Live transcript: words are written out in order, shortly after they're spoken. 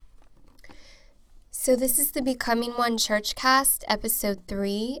So this is the Becoming One Churchcast, episode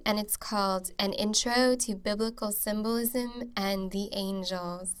 3, and it's called An Intro to Biblical Symbolism and the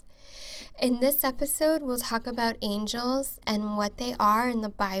Angels. In this episode, we'll talk about angels and what they are in the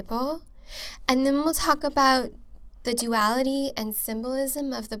Bible, and then we'll talk about the duality and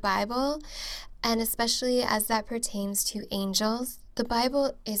symbolism of the Bible, and especially as that pertains to angels. The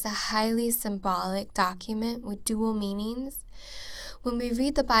Bible is a highly symbolic document with dual meanings. When we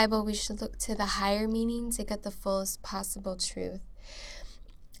read the Bible, we should look to the higher meaning to get the fullest possible truth.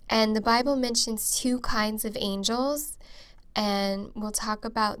 And the Bible mentions 2 kinds of angels, and we'll talk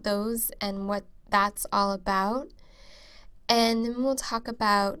about those and what that's all about. And then we'll talk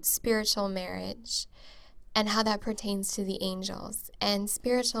about spiritual marriage and how that pertains to the angels. And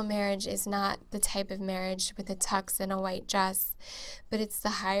spiritual marriage is not the type of marriage with a tux and a white dress, but it's the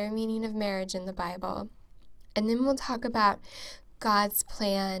higher meaning of marriage in the Bible. And then we'll talk about God's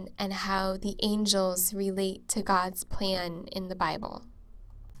plan and how the angels relate to God's plan in the Bible.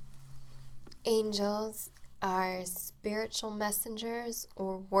 Angels are spiritual messengers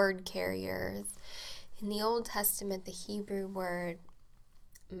or word carriers. In the Old Testament, the Hebrew word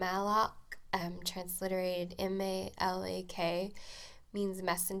malak, transliterated M-A-L-A-K, means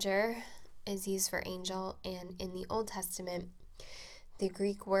messenger, is used for angel, and in the Old Testament, the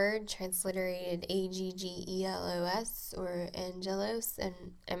Greek word transliterated A-G-G-E-L-O-S or angelos, and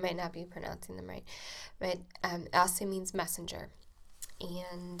I might not be pronouncing them right, but also means messenger.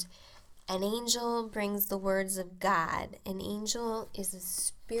 And an angel brings the words of God. An angel is a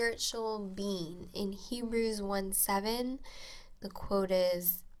spiritual being. In Hebrews 1:7, the quote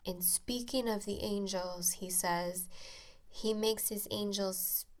is, in speaking of the angels, he says, he makes his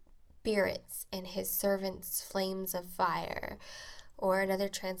angels spirits and his servants flames of fire. Or another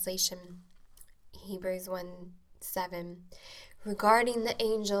translation, Hebrews 1:7. Regarding the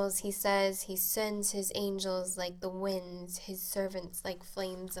angels, he says he sends his angels like the winds, his servants like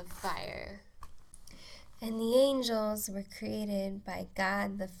flames of fire. And the angels were created by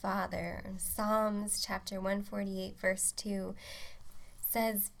God the Father. In Psalms chapter 148, verse 2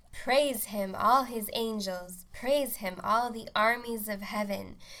 says, praise him, all his angels. Praise him, all the armies of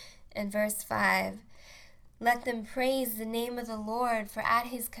heaven. And verse 5, let them praise the name of the Lord, for at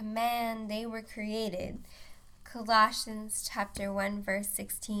his command they were created. Colossians chapter 1, verse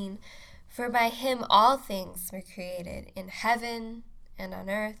 16, for by him all things were created, in heaven and on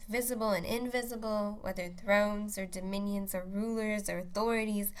earth, visible and invisible, whether thrones or dominions or rulers or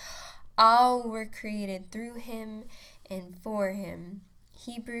authorities, all were created through him and for him.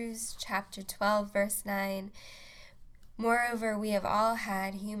 Hebrews chapter 12, verse 9, moreover, we have all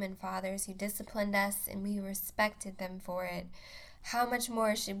had human fathers who disciplined us, and we respected them for it. How much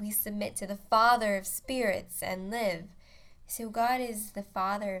more should we submit to the Father of spirits and live? So God is the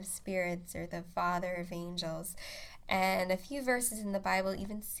Father of spirits, or the Father of angels. And a few verses in the Bible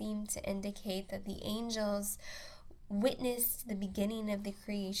even seem to indicate that the angels witnessed the beginning of the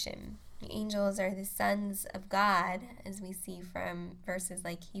creation. The angels are the sons of God, as we see from verses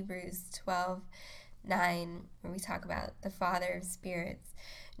like Hebrews 12:9, where we talk about the Father of spirits.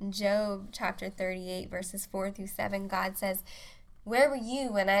 In Job chapter 38, verses 4-7, God says, where were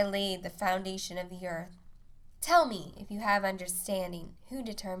you when I laid the foundation of the earth? Tell me, if you have understanding, who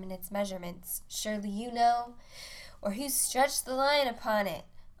determined its measurements? Surely you know. Or who stretched the line upon it?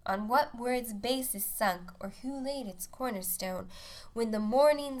 On what were its bases sunk? Or who laid its cornerstone? When the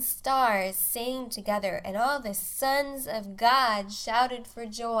morning stars sang together, and all the sons of God shouted for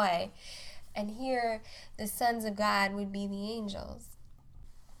joy. And here, the sons of God would be the angels.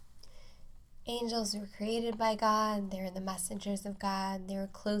 Angels were created by God. They're the messengers of God. They were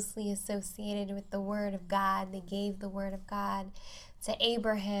closely associated with the Word of God. They gave the Word of God to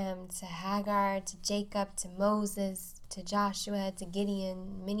Abraham, to Hagar, to Jacob, to Moses, to Joshua, to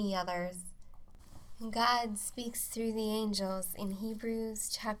Gideon, many others. And God speaks through the angels. In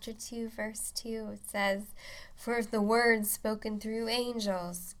Hebrews chapter 2, verse 2, it says, for if the word spoken through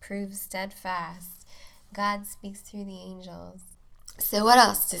angels proves steadfast, God speaks through the angels. So what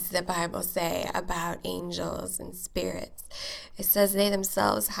else does the Bible say about angels and spirits? It says they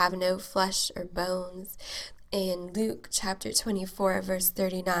themselves have no flesh or bones. In Luke chapter 24, verse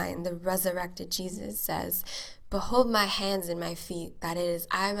 39, the resurrected Jesus says, behold my hands and my feet, that it is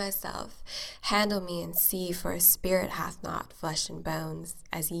I myself. Handle me and see, for a spirit hath not flesh and bones,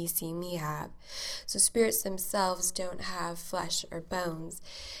 as ye see me have. So spirits themselves don't have flesh or bones.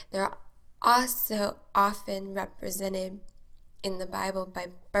 They're also often represented in the Bible by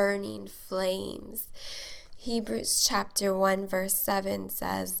burning flames. Hebrews chapter 1, verse 7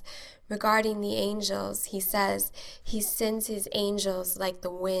 says, Regarding the angels, he says, he sends his angels like the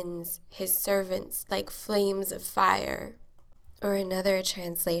winds, his servants like flames of fire. Or another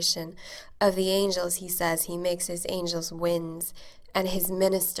translation of the angels, he says, he makes his angels winds and his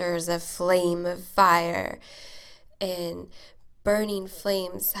ministers a flame of fire. And burning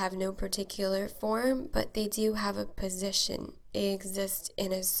flames have no particular form, but they do have a position. They exist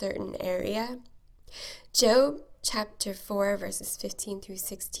in a certain area. Job chapter 4, verses 15 through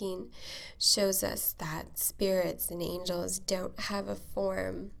 16 shows us that spirits and angels don't have a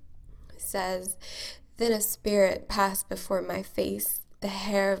form. It says, "Then a spirit passed before my face. The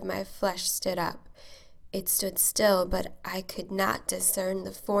hair of my flesh stood up. It stood still, but I could not discern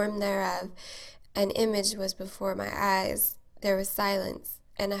the form thereof. An image was before my eyes. There was silence,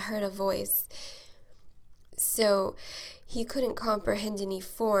 and I heard a voice." So he couldn't comprehend any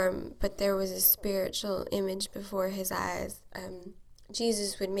form, but there was a spiritual image before his eyes.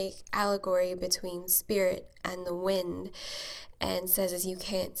 Jesus would make allegory between spirit and the wind, and says, as you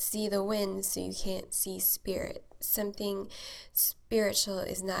can't see the wind, so you can't see spirit. Something spiritual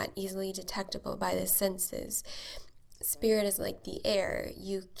is not easily detectable by the senses. Spirit is like the air.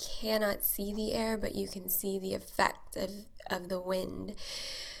 You cannot see the air, but you can see the effect of the wind.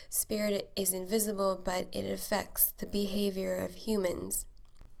 Spirit is invisible, but it affects the behavior of humans.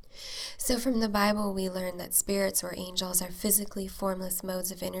 So from the Bible, we learn that spirits or angels are physically formless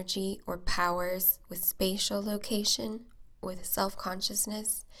modes of energy or powers with spatial location, with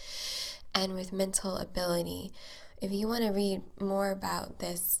self-consciousness, and with mental ability. If you want to read more about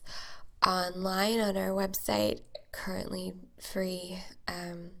this online on our website, currently free,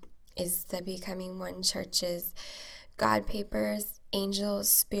 is the Becoming One Church's God Papers, Angels,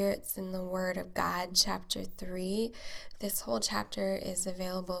 Spirits, and the Word of God, chapter 3. This whole chapter is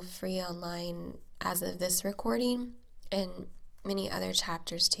available free online as of this recording, and many other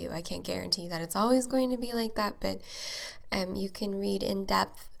chapters too. I can't guarantee that it's always going to be like that, but you can read in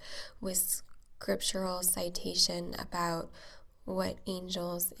depth with scriptural citation about what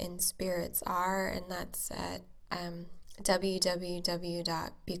angels and spirits are, and that's at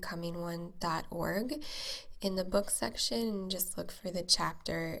www.becomingone.org in the book section, and just look for the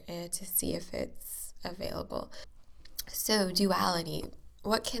chapter to see if it's available. So, duality.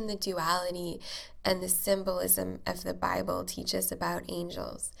 What can the duality and the symbolism of the Bible teach us about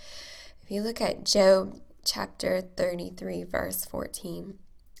angels? If you look at Job chapter 33, verse 14,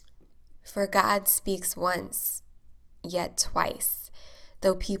 "For God speaks once, yet twice,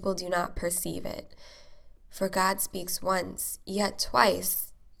 though people do not perceive it. For God speaks once, yet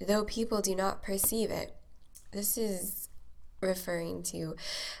twice, though people do not perceive it." This is referring to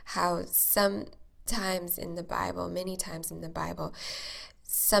how sometimes in the Bible, many times in the Bible,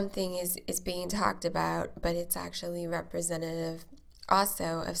 something is being talked about, but it's actually representative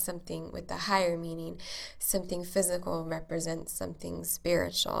also of something with the higher meaning. Something physical represents something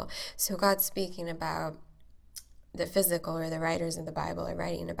spiritual. So God's speaking about the physical, or the writers of the Bible are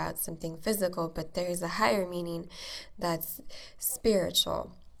writing about something physical, but there's a higher meaning that's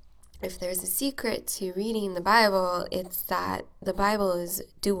spiritual. If there's a secret to reading the Bible, it's that the Bible is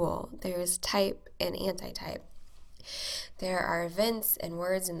dual. There's type and antitype. There are events and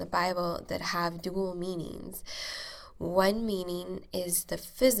words in the Bible that have dual meanings. One meaning is the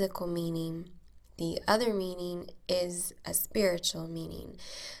physical meaning. The other meaning is a spiritual meaning.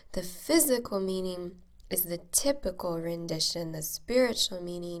 The physical meaning is the typical rendition. The spiritual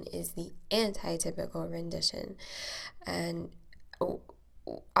meaning is the anti-typical rendition. And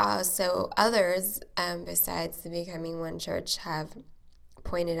so others, besides the Becoming One Church, have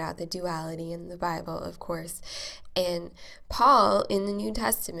pointed out the duality in the Bible, of course. And Paul in the New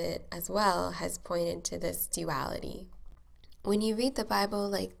Testament as well has pointed to this duality. When you read the Bible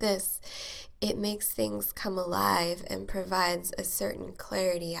like this, it makes things come alive and provides a certain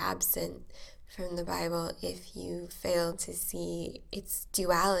clarity absent from the Bible if you fail to see its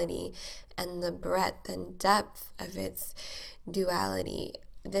duality and the breadth and depth of its duality.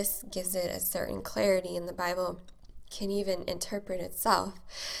 This gives it a certain clarity, and the Bible can even interpret itself.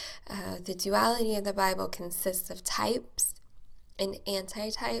 The duality of the Bible consists of types and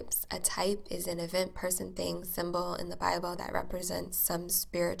antitypes. A type is an event, person, thing, symbol in the Bible that represents some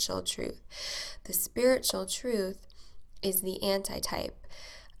spiritual truth. The spiritual truth is the antitype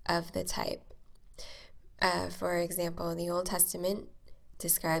of the type. For example, the Old Testament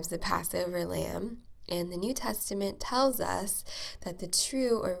describes the Passover lamb, and the New Testament tells us that the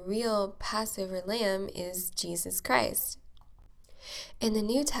true or real Passover lamb is Jesus Christ. In the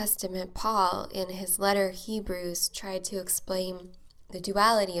New Testament, Paul, in his letter Hebrews, tried to explain the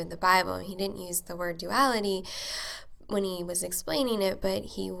duality of the Bible. He didn't use the word duality when he was explaining it, but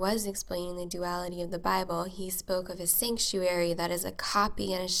he was explaining the duality of the Bible. He spoke of a sanctuary that is a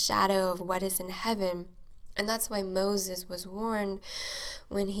copy and a shadow of what is in heaven. And that's why Moses was warned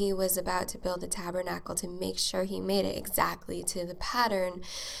when he was about to build the tabernacle to make sure he made it exactly to the pattern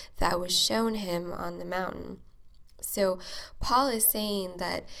that was shown him on the mountain. So Paul is saying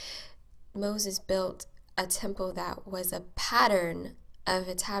that Moses built a temple that was a pattern of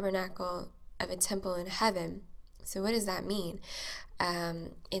a tabernacle, of a temple in heaven. So what does that mean?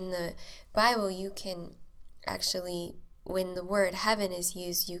 In the Bible, you can actually, when the word heaven is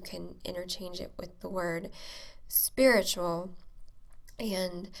used, you can interchange it with the word spiritual.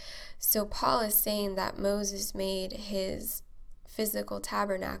 And so Paul is saying that Moses made his physical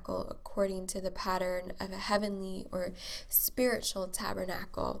tabernacle according to the pattern of a heavenly or spiritual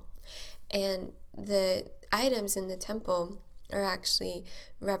tabernacle. And the items in the temple are actually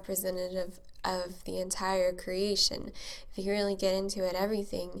representative of the entire creation. If you really get into it,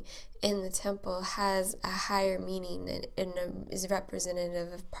 everything in the temple has a higher meaning and is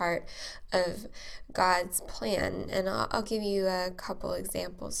representative of part of God's plan. And I'll give you a couple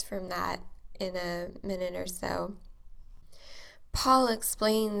examples from that in a minute or so. Paul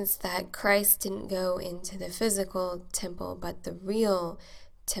explains that Christ didn't go into the physical temple, but the real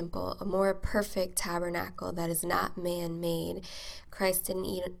temple, a more perfect tabernacle that is not man-made. Christ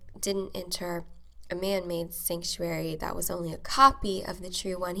didn't enter a man-made sanctuary that was only a copy of the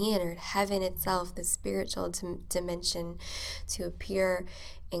true one. He entered heaven itself, the spiritual dimension, to appear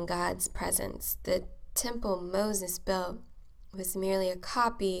in God's presence. The temple Moses built was merely a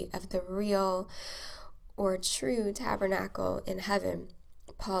copy of the real or true tabernacle in heaven.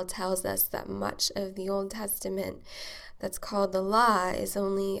 Paul tells us that much of the Old Testament that's called the law is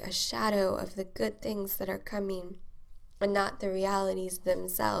only a shadow of the good things that are coming and not the realities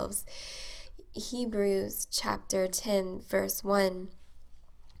themselves. Hebrews chapter 10 verse 1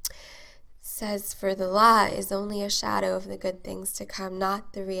 says, "For the law is only a shadow of the good things to come,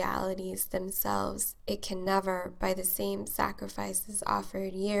 not the realities themselves. It can never, by the same sacrifices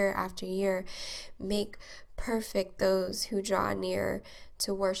offered year after year, make perfect those who draw near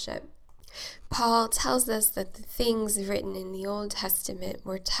to worship." Paul tells us that the things written in the Old Testament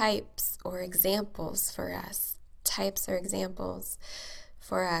were types or examples for us. Types or examples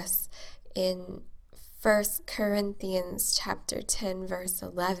for us. In 1 Corinthians chapter 10, verse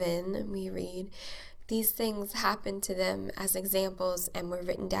 11, we read, "These things happened to them as examples and were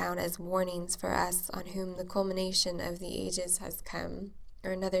written down as warnings for us, on whom the culmination of the ages has come."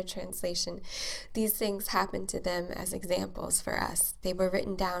 Or another translation, "These things happened to them as examples for us. They were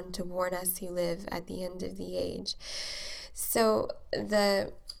written down to warn us who live at the end of the age." So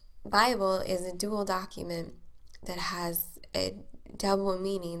the Bible is a dual document that has a double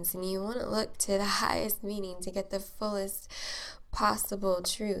meanings, and you want to look to the highest meaning to get the fullest possible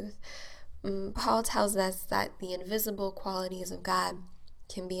truth. Paul tells us that the invisible qualities of God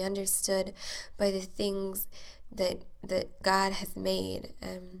can be understood by the things that God has made.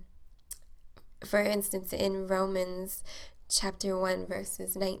 For instance, in Romans chapter 1,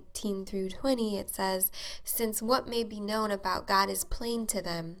 verses 19 through 20, it says, "Since what may be known about God is plain to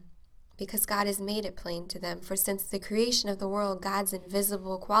them, because God has made it plain to them. For since the creation of the world, God's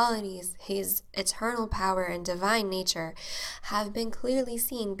invisible qualities, his eternal power and divine nature, have been clearly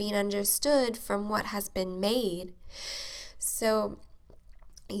seen, being understood from what has been made." So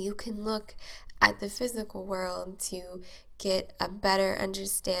you can look at the physical world to get a better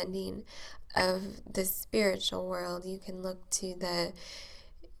understanding of the spiritual world. You can look to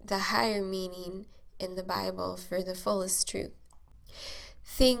the higher meaning in the Bible for the fullest truth.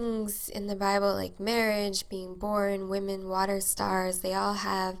 Things in the Bible like marriage, being born, women, water, stars, they all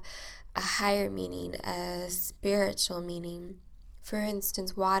have a higher meaning, a spiritual meaning. For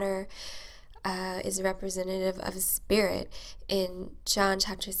instance, water is representative of a spirit. In John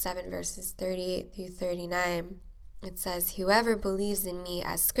chapter 7, verses 38 through 39, it says, "Whoever believes in me,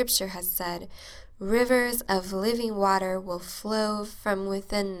 as scripture has said, rivers of living water will flow from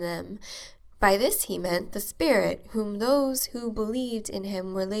within them." By this he meant the Spirit, whom those who believed in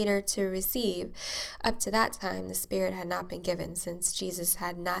him were later to receive. Up to that time, the Spirit had not been given, since Jesus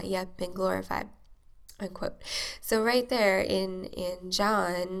had not yet been glorified. Unquote. So right there in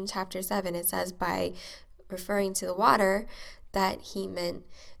John chapter 7, it says by referring to the water that he meant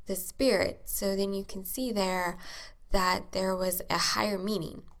the Spirit. So then you can see there that there was a higher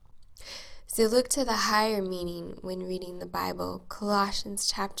meaning. So look to the higher meaning when reading the Bible. Colossians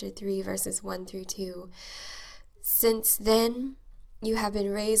chapter 3, verses 1 through 2. "Since then You have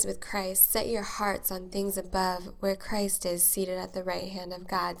been raised with Christ. Set your hearts on things above, where Christ is seated at the right hand of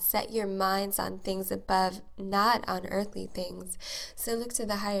God. Set your minds on things above, not on earthly things. So look to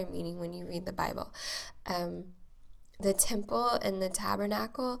the higher meaning when you read the Bible. The temple and the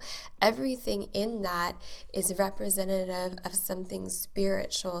tabernacle, everything in that is representative of something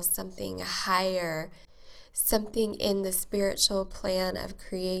spiritual, something higher, something in the spiritual plan of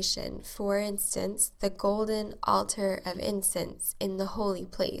creation. For instance, the golden altar of incense in the holy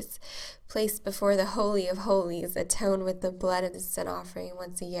place, placed before the Holy of Holies, atoned with the blood of the sin offering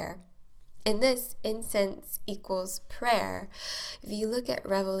once a year. And this incense equals prayer. If you look at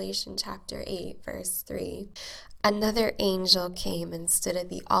Revelation chapter 8, verse 3, another angel came and stood at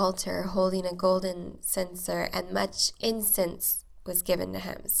the altar holding a golden censer, and much incense was given to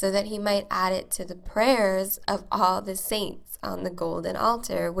him, so that he might add it to the prayers of all the saints on the golden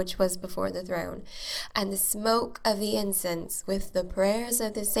altar which was before the throne. And the smoke of the incense with the prayers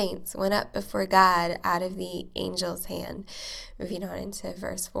of the saints went up before God out of the angel's hand. Moving on into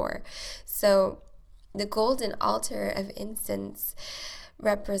verse 4. So the golden altar of incense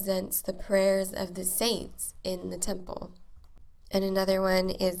represents the prayers of the saints in the temple. And another one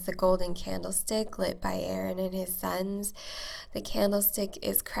is the golden candlestick lit by Aaron and his sons. The candlestick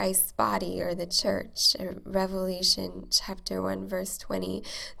is Christ's body, or the church. Revelation chapter 1, verse 20.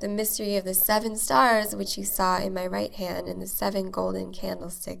 The mystery of the 7 stars which you saw in my right hand, and the 7 golden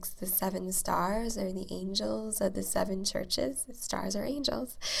candlesticks. The 7 stars are the angels of the 7 churches. The stars are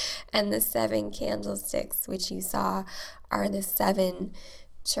angels. And the 7 candlesticks which you saw are the 7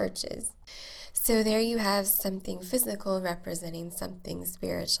 churches. So there you have something physical representing something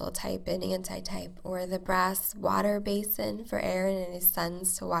spiritual, type and antitype. Or the brass water basin for Aaron and his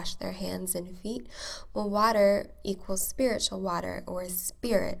sons to wash their hands and feet. Well, water equals spiritual water, or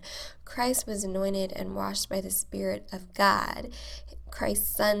spirit. Christ was anointed and washed by the Spirit of God.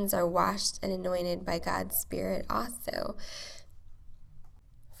 Christ's sons are washed and anointed by God's Spirit also.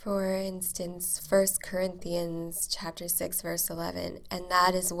 For instance, 1 Corinthians chapter 6, verse 11, and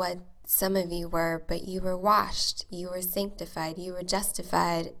that is what some of you were, but you were washed, you were sanctified, you were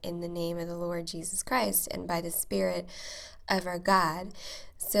justified in the name of the Lord Jesus Christ and by the Spirit of our God.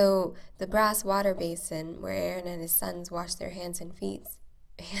 So the brass water basin where Aaron and his sons washed their hands and feet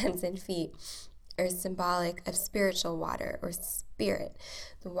are symbolic of spiritual water, or spirit.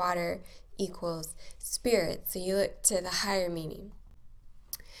 The water equals spirit. So you look to the higher meaning.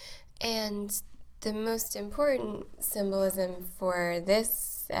 And the most important symbolism for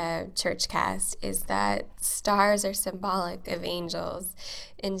this church cast is that stars are symbolic of angels.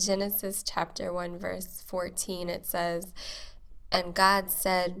 In Genesis chapter 1, verse 14, it says, and God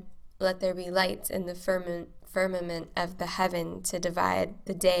said, let there be lights in the firmament of the heaven to divide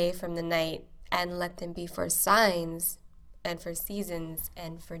the day from the night, and let them be for signs and for seasons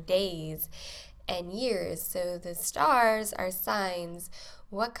and for days and years. So the stars are signs.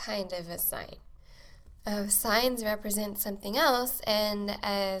 What kind of a sign? Signs represent something else, and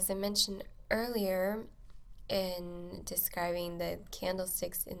as I mentioned earlier in describing the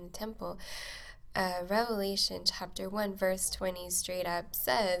candlesticks in the temple, Revelation chapter 1, verse 20 straight up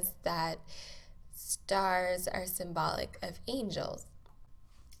says that stars are symbolic of angels.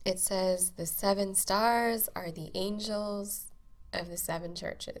 It says the 7 stars are the angels of the 7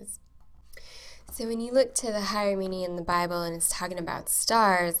 churches. So when you look to the higher meaning in the Bible and it's talking about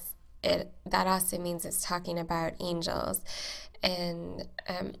stars, that also means it's talking about angels. And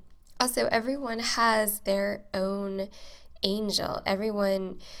also everyone has their own angel.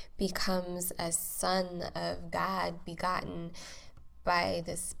 Everyone becomes a son of God, begotten by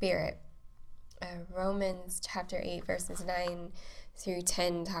the Spirit. Romans chapter 8, verses 9 through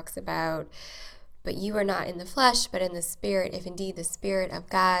 10 talks about, but you are not in the flesh, but in the Spirit, if indeed the Spirit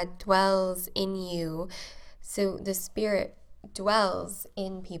of God dwells in you. So the Spirit dwells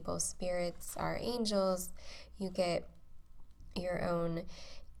in people. Spirits are angels. You get your own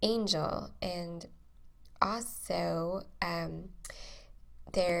angel. And also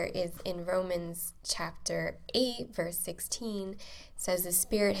there is in Romans chapter 8, verse 16, says the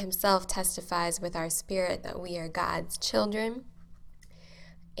Spirit himself testifies with our spirit that we are God's children.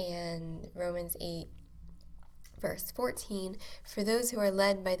 And Romans 8, verse 14, for those who are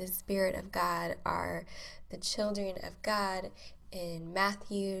led by the Spirit of God are the children of God. In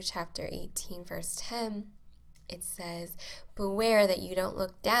Matthew chapter 18, verse 10, it says, beware that you don't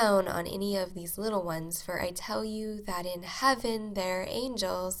look down on any of these little ones, for I tell you that in heaven their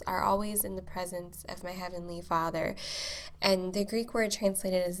angels are always in the presence of my heavenly Father. And the Greek word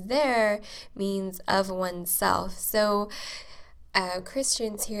translated as there means of oneself. So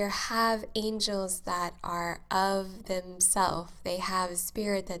Christians here have angels that are of themselves. They have a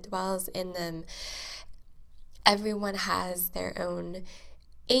spirit that dwells in them. Everyone has their own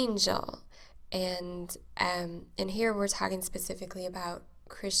angel. And here we're talking specifically about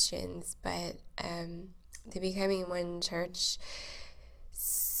Christians, but the Becoming One Church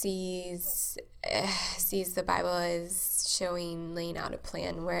sees the Bible as laying out a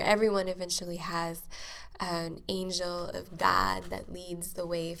plan where everyone eventually has an angel of God that leads the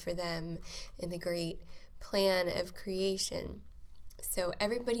way for them in the great plan of creation. So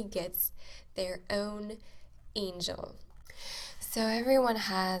everybody gets their own angel. So everyone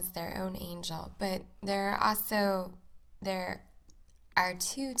has their own angel, but there are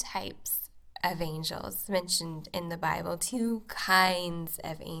two types of angels mentioned in the Bible, two kinds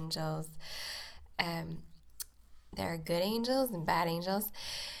of angels. There are good angels and bad angels.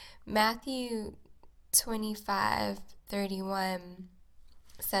 Matthew 25:31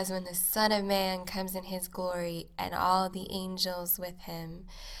 says, when the Son of Man comes in his glory and all the angels with him,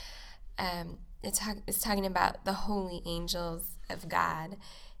 it's talking about the holy angels of God.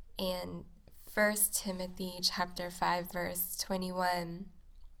 And 1 Timothy chapter 5 verse 21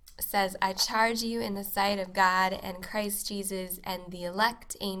 says, I charge you in the sight of God and Christ Jesus and the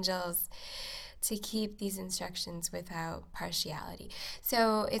elect angels to keep these instructions without partiality.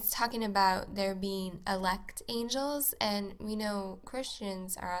 So it's talking about there being elect angels, and we know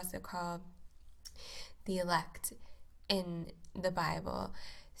Christians are also called the elect in the Bible.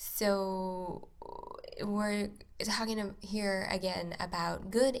 So we're talking here again about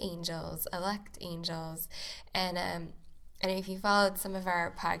good angels, elect angels, and if you followed some of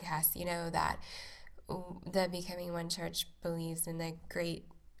our podcasts, you know that the Becoming One Church believes in the great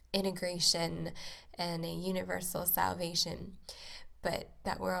integration and a universal salvation, but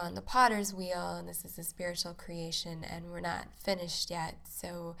that we're on the potter's wheel and this is a spiritual creation and we're not finished yet.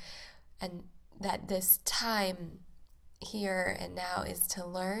 So, and that this time here and now is to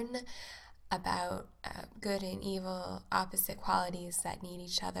learn about good and evil, opposite qualities that need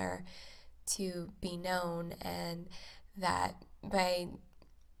each other to be known, and that by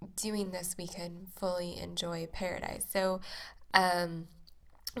doing this we can fully enjoy paradise. So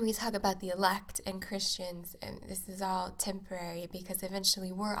we talk about the elect and Christians, and this is all temporary because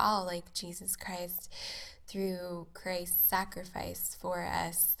eventually we're all like Jesus Christ through Christ's sacrifice for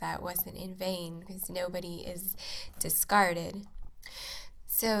us that wasn't in vain, because nobody is discarded.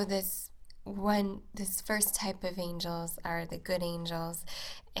 So this first type of angels are the good angels,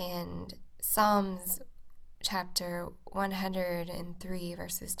 and Psalms chapter 103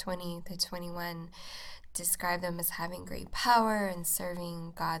 verses 20 to 21 describe them as having great power and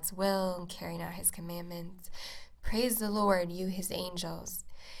serving God's will and carrying out his commandments. Praise the Lord, you his angels,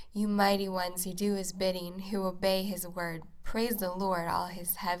 you mighty ones who do his bidding, who obey his word. Praise the Lord, all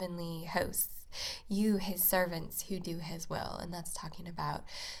his heavenly hosts, you his servants who do his will. And that's talking about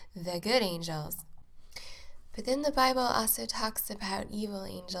the good angels. But then the Bible also talks about evil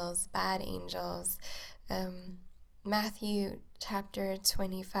angels, bad angels. Matthew chapter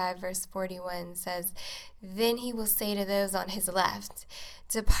 25 verse 41 says, then he will say to those on his left,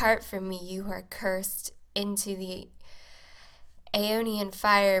 depart from me, you who are cursed, into the Aeonian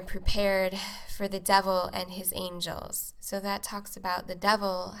fire prepared for the devil and his angels. So that talks about the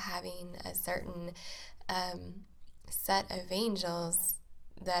devil having a certain set of angels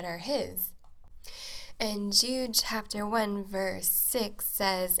that are his. And Jude chapter 1 verse 6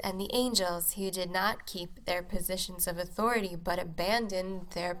 says, and the angels who did not keep their positions of authority but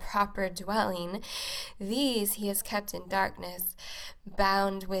abandoned their proper dwelling, these he has kept in darkness,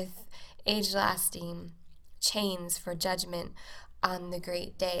 bound with age-lasting chains for judgment on the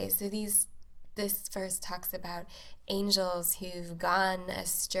great day. So this verse talks about angels who've gone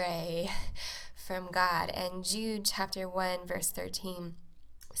astray from God. And Jude chapter 1 verse 13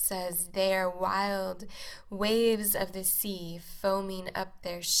 says, they are wild waves of the sea, foaming up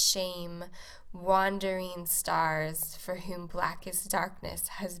their shame, wandering stars, for whom blackest darkness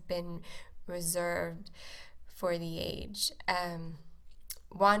has been reserved for the age.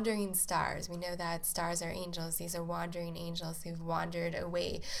 Wandering stars, we know that stars are angels. These are wandering angels who've wandered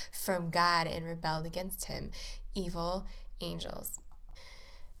away from God and rebelled against him. Evil angels.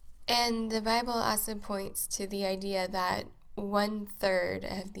 And the Bible also points to the idea that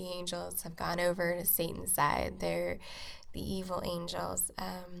 1/3 of the angels have gone over to Satan's side. They're the evil angels.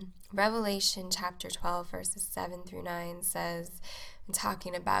 Revelation chapter 12 verses 7 through 9 says,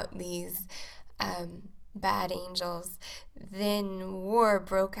 talking about these bad angels. Then war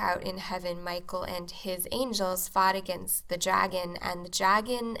broke out in heaven. Michael and his angels fought against the dragon, and the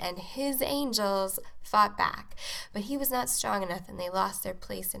dragon and his angels fought back. But he was not strong enough, and they lost their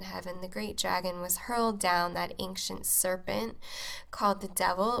place in heaven. The great dragon was hurled down, that ancient serpent called the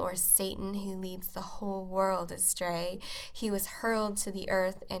devil or Satan, who leads the whole world astray. He was hurled to the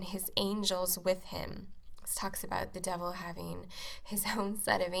earth, and his angels with him. Talks about the devil having his own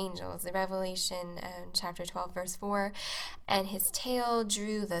set of angels. Revelation chapter 12 verse 4, and his tail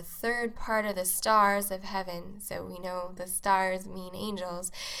drew the third part of the stars of heaven. So we know the stars mean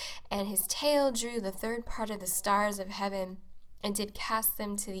angels. And his tail drew the third part of the stars of heaven and did cast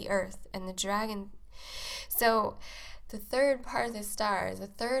them to the earth. And the dragon, so the third part of the stars, a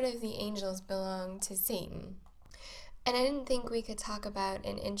third of the angels belong to Satan. And I didn't think we could talk about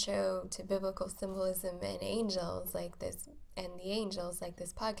an intro to biblical symbolism and angels like this, and the angels like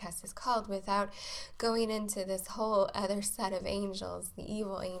this podcast is called, without going into this whole other set of angels, the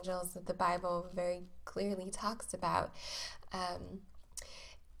evil angels that the Bible very clearly talks about.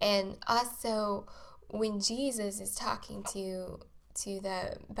 And also, when Jesus is talking to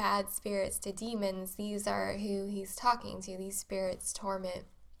the bad spirits, to demons, these are who he's talking to. These spirits torment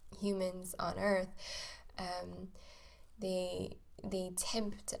humans on earth. They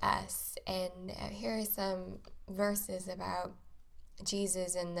tempt us, and here are some verses about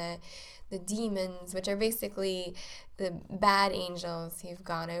Jesus and the demons, which are basically the bad angels who've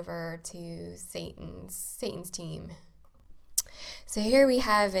gone over to Satan's team. So here we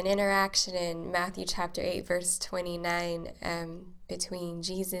have an interaction in Matthew chapter 8 verse 29 between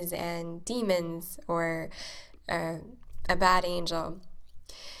Jesus and demons, or a bad angel.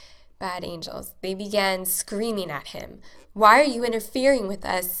 Bad angels. They began screaming at him. "Why are you interfering with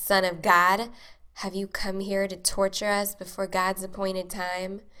us, Son of God? Have you come here to torture us before God's appointed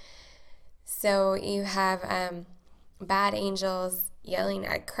time?" So you have bad angels yelling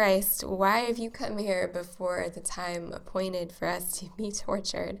at Christ, "Why have you come here before the time appointed for us to be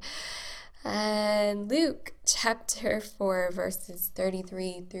tortured?" And Luke chapter 4 verses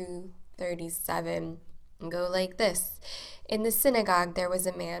 33 through 37 go like this. "In the synagogue there was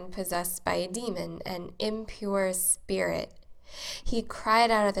a man possessed by a demon, an impure spirit. He cried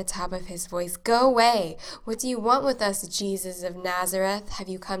out at the top of his voice, 'Go away! What do you want with us, Jesus of Nazareth? Have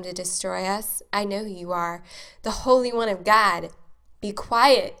you come to destroy us? I know who you are, the Holy One of God.' 'Be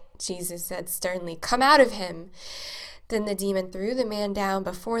quiet,' Jesus said sternly. 'Come out of him.' Then the demon threw the man down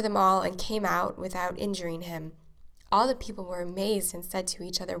before them all and came out without injuring him. All the people were amazed and said to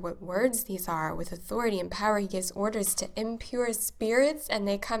each other, 'What words these are! With authority and power he gives orders to impure spirits, and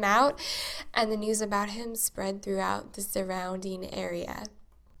they come out.' And the news about him spread throughout the surrounding area."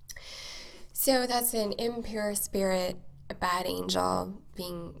 So that's an impure spirit, a bad angel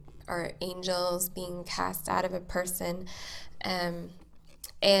or angels being cast out of a person.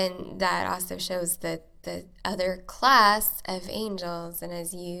 And that also shows that the other class of angels, and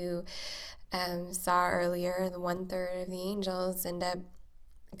as you saw earlier, the 1/3 of the angels end up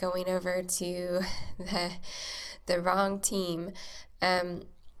going over to the wrong team.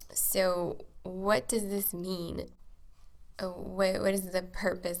 So what does this mean? What is the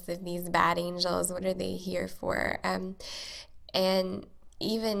purpose of these bad angels? What are they here for? And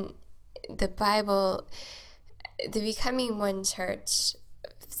even the Bible, the Becoming One Church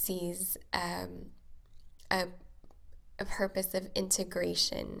sees a purpose of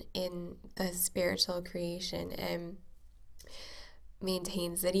integration in the spiritual creation, and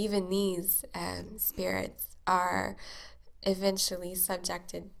maintains that even these spirits are eventually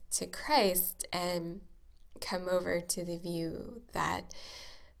subjected to Christ and come over to the view that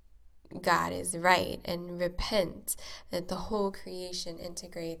God is right and repent, that the whole creation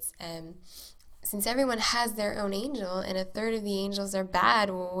integrates. And since everyone has their own angel and 1/3 of the angels are bad,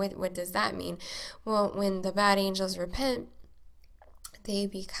 well, what does that mean? Well, when the bad angels repent, they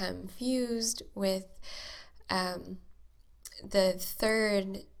become fused with the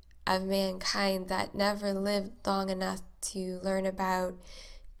third of mankind that never lived long enough to learn about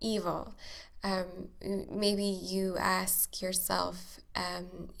evil. Maybe you ask yourself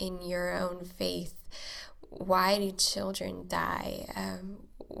in your own faith, why do children die?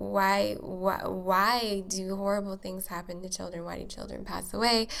 Why do horrible things happen to children? Why do children pass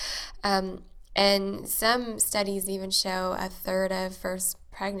away? And some studies even show 1/3 of first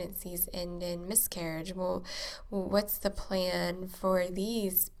pregnancies end in miscarriage. Well, what's the plan for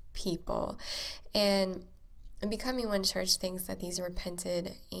these people? And Becoming One Church thinks that these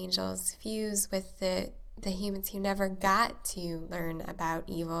repented angels fuse with the humans who never got to learn about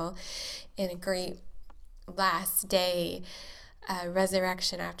evil in a great last day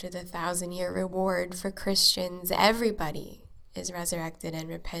resurrection after the 1,000-year reward for Christians. Everybody is resurrected and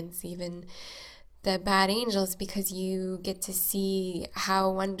repents, even the bad angels, because you get to see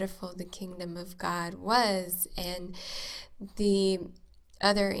how wonderful the kingdom of God was. And the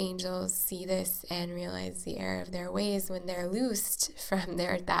other angels see this and realize the error of their ways when they're loosed from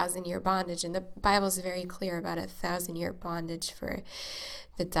their 1,000-year bondage. And the Bible's very clear about a 1,000-year bondage for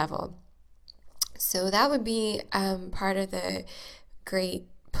the devil. So that would be part of the great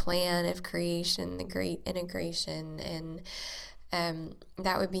plan of creation, the great integration, and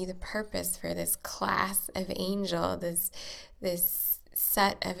that would be the purpose for this class of angel, this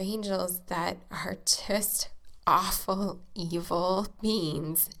set of angels that are just awful, evil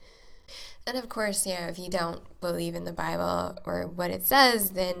beings. And of course, if you don't believe in the Bible or what it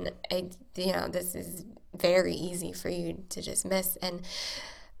says, then this is very easy for you to just miss, and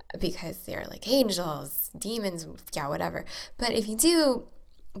because they're like angels, demons, whatever. But if you do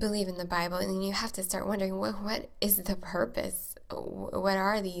believe in the Bible, then you have to start wondering, what is the purpose? What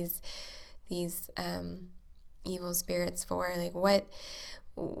are these evil spirits for? Like,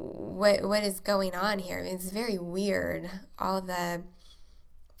 what is going on here? I mean, it's very weird. All the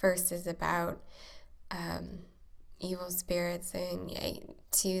verses about evil spirits, and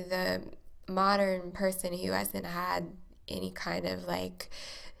to the modern person who hasn't had any kind of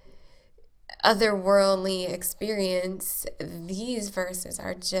otherworldly experience, these verses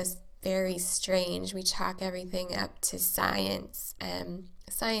are just very strange. We chalk everything up to science, and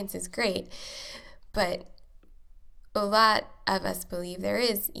science is great, but a lot of us believe there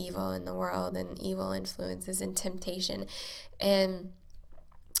is evil in the world, and evil influences and temptation, and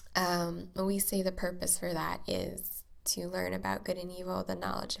we say the purpose for that is to learn about good and evil, the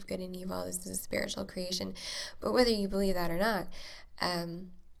knowledge of good and evil. This is a spiritual creation. But whether you believe that or not,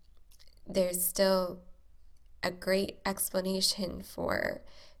 there's still a great explanation for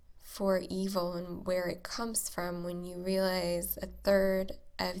evil and where it comes from when you realize a third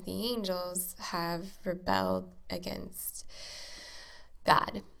of the angels have rebelled against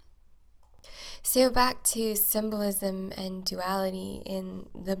God. So back to symbolism and duality in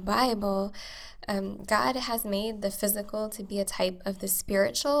the Bible, God has made the physical to be a type of the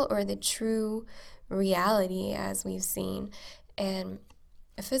spiritual or the true reality, as we've seen. And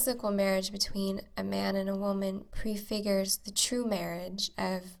a physical marriage between a man and a woman prefigures the true marriage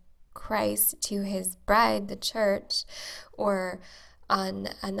of Christ to his bride, the church, or on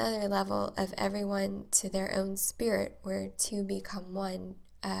another level of everyone to their own spirit, where two become one,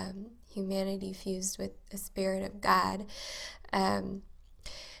 humanity fused with the Spirit of God, an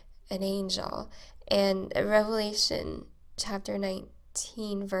angel. And Revelation chapter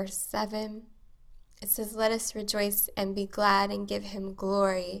 19, verse 7, it says, "Let us rejoice and be glad and give him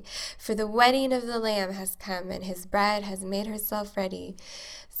glory, for the wedding of the Lamb has come, and his bride has made herself ready."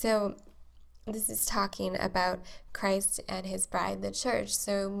 So this is talking about Christ and his bride, the church.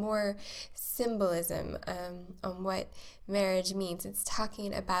 So more symbolism on what marriage means. It's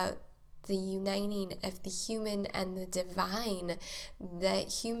talking about the uniting of the human and the divine, the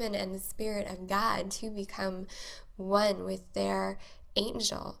human and the Spirit of God to become one with their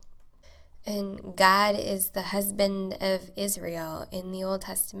angel. And God is the husband of Israel. In the Old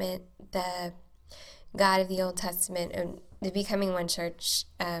Testament, the God of the Old Testament, and the Becoming One Church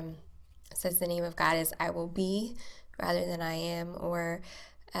says the name of God is I will be rather than I am, or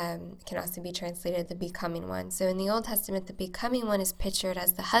can also be translated the Becoming One. So in the Old Testament, the Becoming One is pictured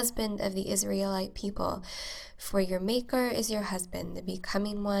as the husband of the Israelite people. For your Maker is your husband. The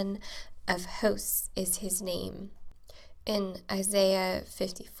Becoming One of hosts is his name. In Isaiah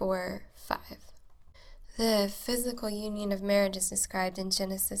 54:5. The physical union of marriage is described in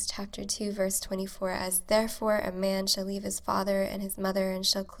Genesis chapter 2, verse 24 as, "Therefore a man shall leave his father and his mother and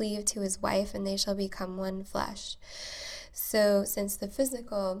shall cleave to his wife, and they shall become one flesh." So since the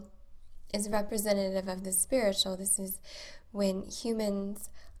physical is representative of the spiritual, this is when humans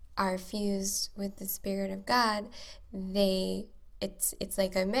are fused with the Spirit of God, it's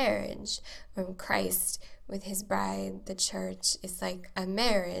like a marriage. Christ with his bride, the church, is like a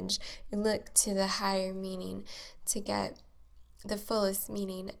marriage. You look to the higher meaning to get the fullest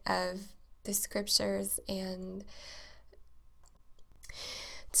meaning of the scriptures and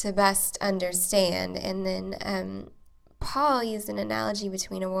to best understand. And then Paul used an analogy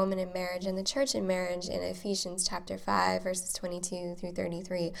between a woman in marriage and the church in marriage in Ephesians chapter 5, verses 22 through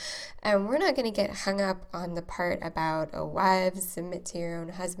 33. And we're not going to get hung up on the part about, wives, submit to your own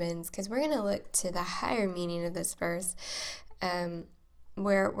husbands, because we're going to look to the higher meaning of this verse.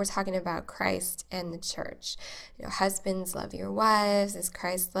 where we're talking about Christ and the church. Husbands, love your wives as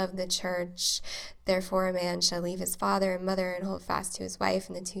Christ loved the church. Therefore, a man shall leave his father and mother and hold fast to his wife,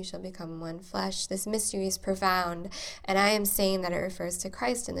 and the two shall become one flesh. This mystery is profound, and I am saying that it refers to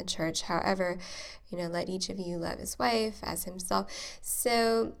Christ and the church. However, let each of you love his wife as himself.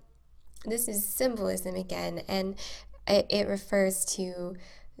 So this is symbolism again, and it refers to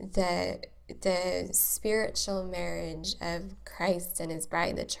the spiritual marriage of Christ and his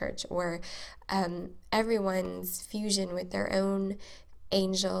bride, the church, or everyone's fusion with their own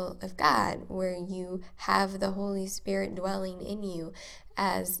angel of God, where you have the Holy Spirit dwelling in you,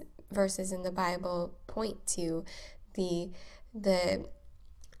 as verses in the Bible point to. The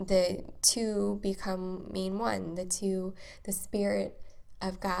two becoming one, the Spirit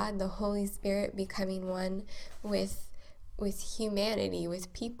of God, the Holy Spirit becoming one with humanity,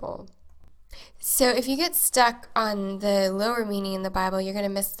 with people. So if you get stuck on the lower meaning in the Bible, you're going to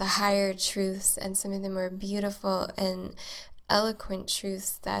miss the higher truths and some of the more beautiful and eloquent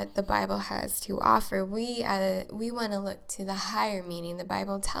truths that the Bible has to offer. We want to look to the higher meaning. The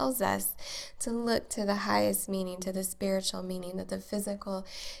Bible tells us to look to the highest meaning, to the spiritual meaning, that the physical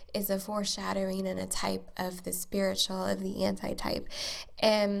is a foreshadowing and a type of the spiritual, of the antitype.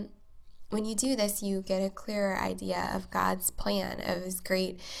 And when you do this, you get a clearer idea of God's plan, of this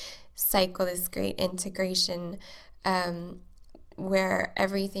great cycle, this great integration, where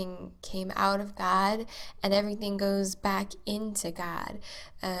everything came out of God and everything goes back into God.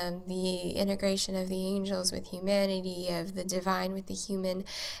 The integration of the angels with humanity, of the divine with the human,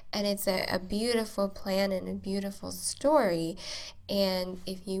 and it's a beautiful plan and a beautiful story. And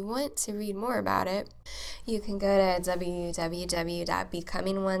if you want to read more about it, you can go to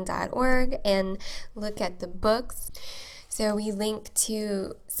www.becomingone.org and look at the books. So we link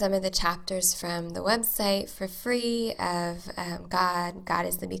to some of the chapters from the website for free of God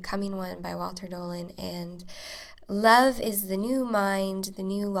is the Becoming One by Walter Dolan, and Love is the New Mind, the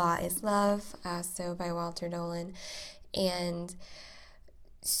New Law is Love, so by Walter Dolan. And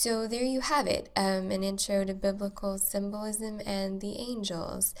so there you have it, an intro to biblical symbolism and the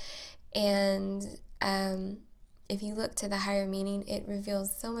angels. And if you look to the higher meaning, it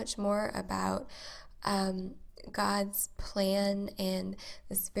reveals so much more about God's plan and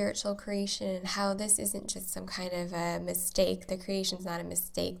the spiritual creation, and how this isn't just some kind of a mistake. The creation's not a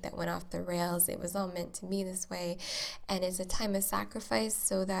mistake that went off the rails. It was all meant to be this way, and it's a time of sacrifice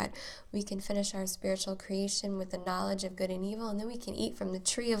so that we can finish our spiritual creation with the knowledge of good and evil, and then we can eat from the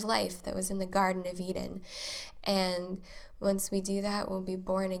tree of life that was in the Garden of Eden. And once we do that, we'll be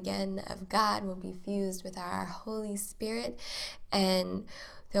born again of God. We'll be fused with our Holy Spirit, and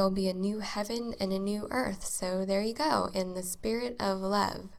there will be a new heaven and a new earth. So there you go, in the spirit of love.